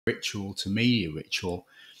ritual to media ritual.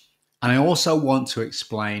 And I also want to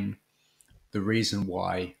explain the reason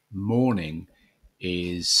why mourning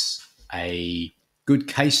is a good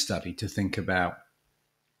case study to think about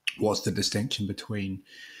what's the distinction between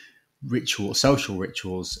social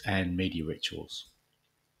rituals and media rituals.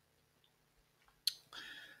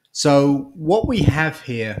 So what we have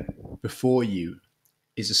here before you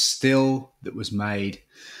is a still that was made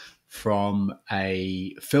from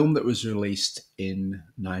a film that was released in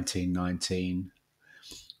 1919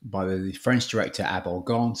 by the French director Abel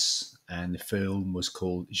Gance, and the film was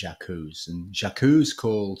called J'accuse. And J'accuse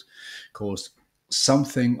caused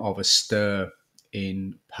something of a stir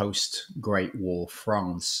in post-Great War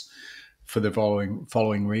France for the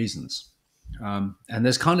following reasons. And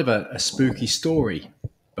there's kind of a spooky story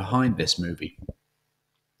behind this movie.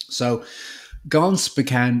 So Gans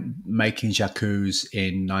began making J'accuse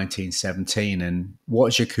in 1917, and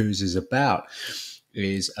what J'accuse is about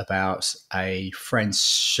a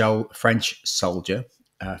French soldier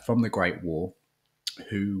from the Great War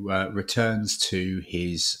who returns to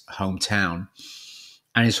his hometown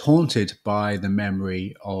and is haunted by the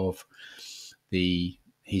memory of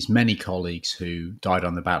his many colleagues who died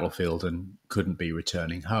on the battlefield and couldn't be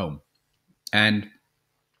returning home. And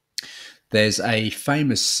there's a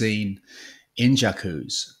famous scene in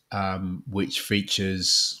J'accuse which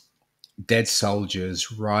features dead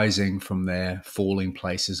soldiers rising from their falling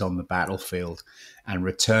places on the battlefield and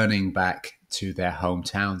returning back to their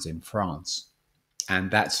hometowns in France.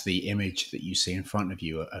 And that's the image that you see in front of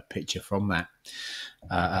you, a picture from that,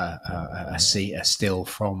 a still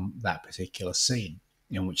from that particular scene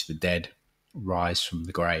in which the dead rise from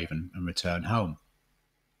the grave and return home.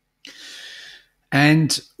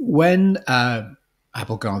 And when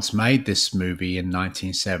Abel Gance made this movie in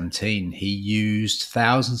 1917, he used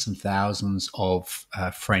thousands and thousands of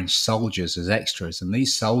French soldiers as extras. And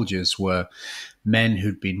these soldiers were men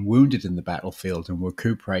who'd been wounded in the battlefield and were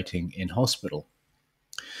recuperating in hospital.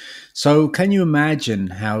 So can you imagine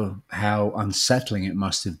how unsettling it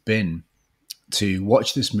must have been to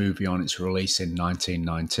watch this movie on its release in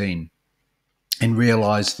 1919 and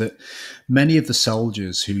realize that many of the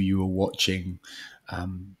soldiers who you were watching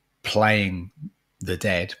playing the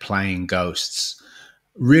dead, playing ghosts,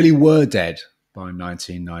 really were dead by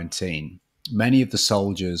 1919. Many of the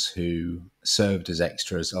soldiers who served as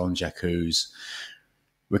extras on J'accuse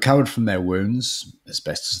recovered from their wounds as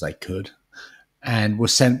best as they could and were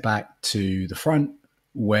sent back to the front,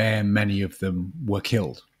 where many of them were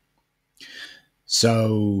killed.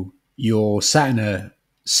 So you're sat in a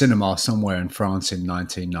cinema somewhere in France in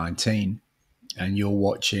 1919 and you're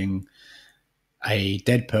watching a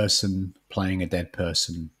dead person playing a dead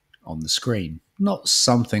person on the screen. Not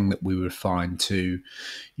something that we would find to,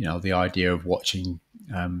 the idea of watching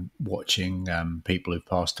people who've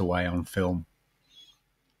passed away on film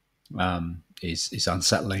is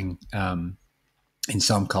unsettling in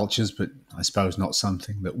some cultures, but I suppose not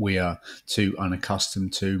something that we are too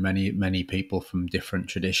unaccustomed to. Many people from different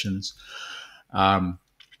traditions.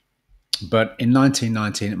 But in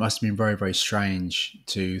 1919, it must have been very, very strange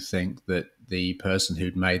to think that the person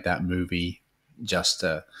who'd made that movie just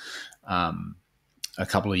a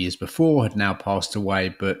couple of years before had now passed away,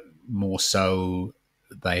 but more so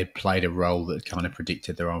they had played a role that kind of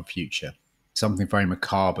predicted their own future. Something very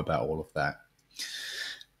macabre about all of that.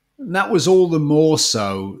 And that was all the more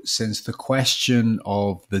so since the question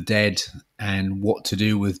of the dead and what to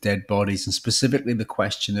do with dead bodies, and specifically the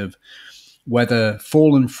question of whether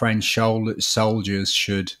fallen French soldiers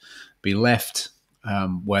should be left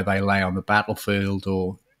where they lay on the battlefield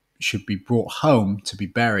or should be brought home to be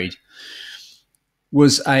buried,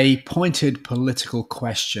 was a pointed political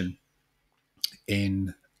question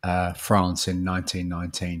in France in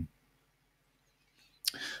 1919.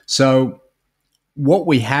 So what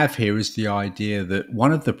we have here is the idea that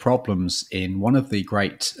one of the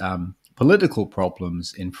great political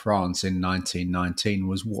problems in France in 1919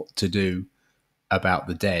 was what to do about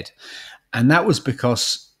the dead. And that was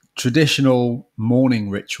because traditional mourning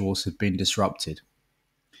rituals had been disrupted.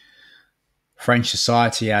 French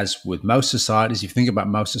society, as with most societies, if you think about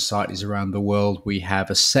most societies around the world, we have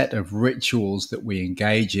a set of rituals that we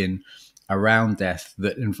engage in around death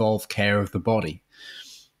that involve care of the body.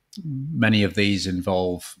 Many of these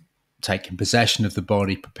involve taking possession of the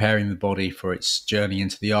body, preparing the body for its journey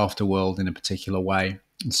into the afterworld in a particular way,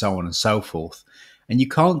 and so on and so forth. And you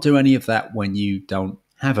can't do any of that when you don't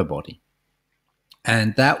have a body.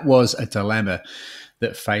 And that was a dilemma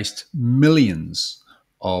that faced millions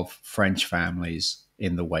of French families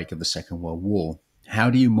in the wake of the Second World War.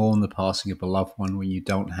 How do you mourn the passing of a loved one when you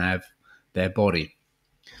don't have their body?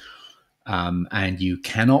 and you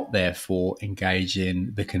cannot therefore engage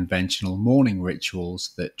in the conventional mourning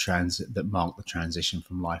rituals that mark the transition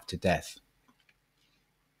from life to death.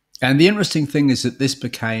 And the interesting thing is that this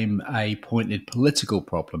became a pointed political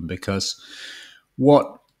problem, because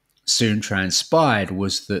what soon transpired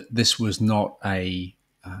was that this was not a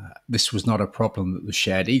problem that was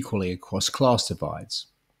shared equally across class divides.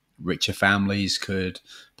 Richer families could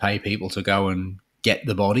pay people to go and get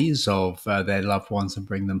the bodies of their loved ones and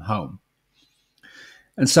bring them home.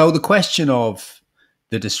 And so the question of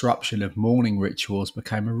the disruption of mourning rituals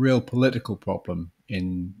became a real political problem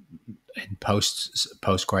in post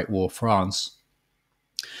Great War France.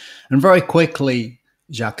 And very quickly,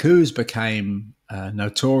 J'accuse became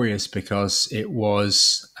notorious because it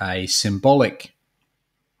was a symbolic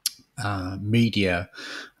media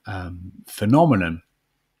phenomenon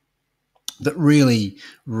that really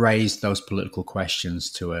raised those political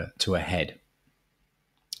questions to a head.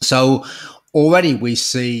 So already we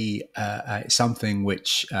see something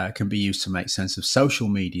which can be used to make sense of social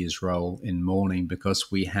media's role in mourning,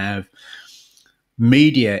 because we have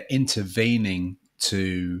media intervening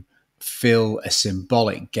to fill a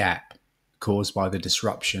symbolic gap caused by the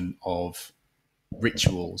disruption of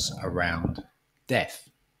rituals around death.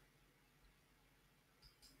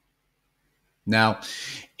 Now,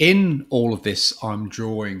 in all of this, I'm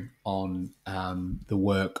drawing on the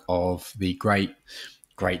work of the great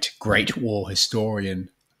war historian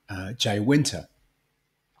Jay Winter.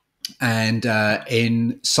 And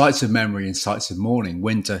in Sites of Memory and Sites of Mourning,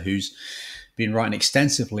 Winter, who's been writing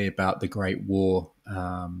extensively about the Great War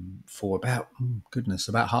for about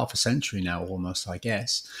half a century now, almost, I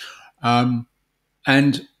guess,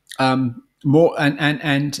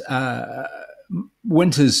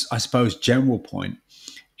 Winter's, I suppose, general point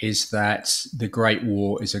is that the Great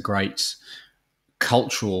War is a great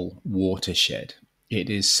cultural watershed. It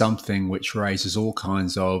is something which raises all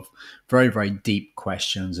kinds of very, very deep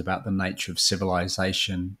questions about the nature of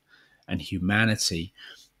civilization and humanity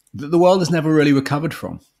that the world has never really recovered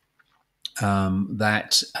from.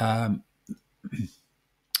 That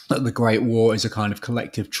the Great War is a kind of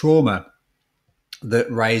collective trauma that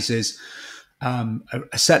raises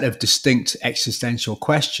a set of distinct existential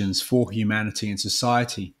questions for humanity and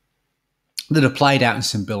society that are played out in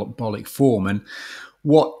symbolic form. And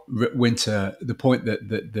the point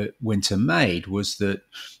that Winter made was that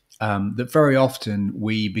that very often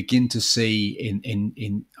we begin to see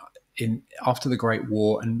in after the Great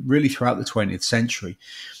War and really throughout the 20th century,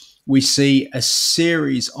 we see a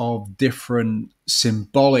series of different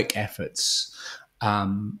symbolic efforts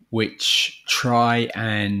which try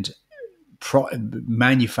and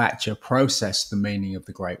process the meaning of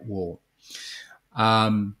the Great War.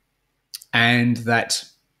 And that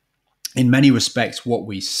in many respects, what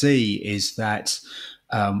we see is that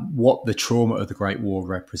what the trauma of the Great War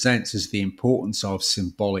represents is the importance of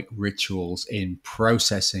symbolic rituals in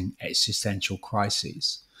processing existential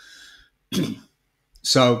crises.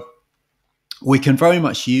 So we can very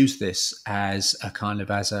much use this as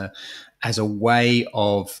a way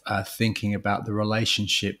of thinking about the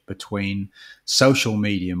relationship between social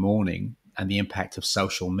media mourning and the impact of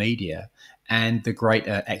social media and the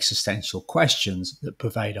greater existential questions that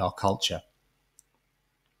pervade our culture.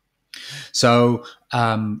 So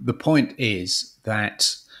the point is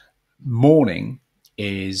that mourning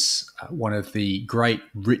is one of the great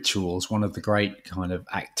rituals, one of the great kind of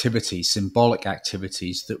activities, symbolic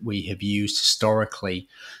activities that we have used historically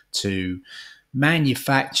to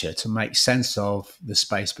manufacture, to make sense of the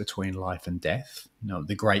space between life and death,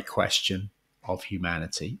 the great question of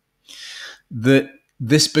humanity, that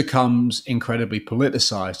this becomes incredibly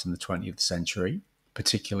politicized in the 20th century,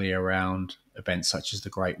 particularly around events such as the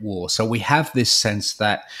Great War. So we have this sense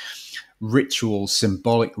that rituals,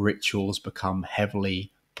 symbolic rituals, become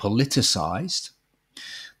heavily politicized,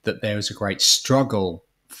 that there is a great struggle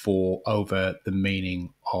over the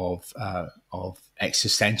meaning of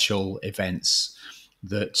existential events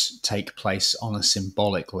that take place on a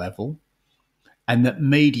symbolic level, and that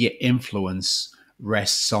media influence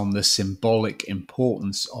rests on the symbolic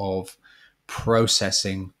importance of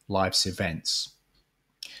processing life's events.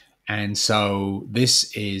 And so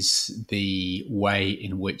this is the way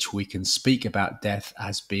in which we can speak about death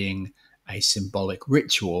as being a symbolic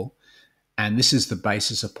ritual. And this is the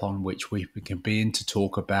basis upon which we can begin to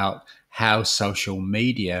talk about how social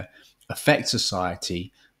media affect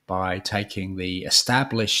society by taking the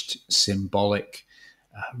established symbolic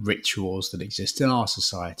rituals that exist in our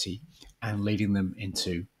society and leading them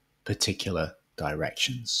into particular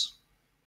directions.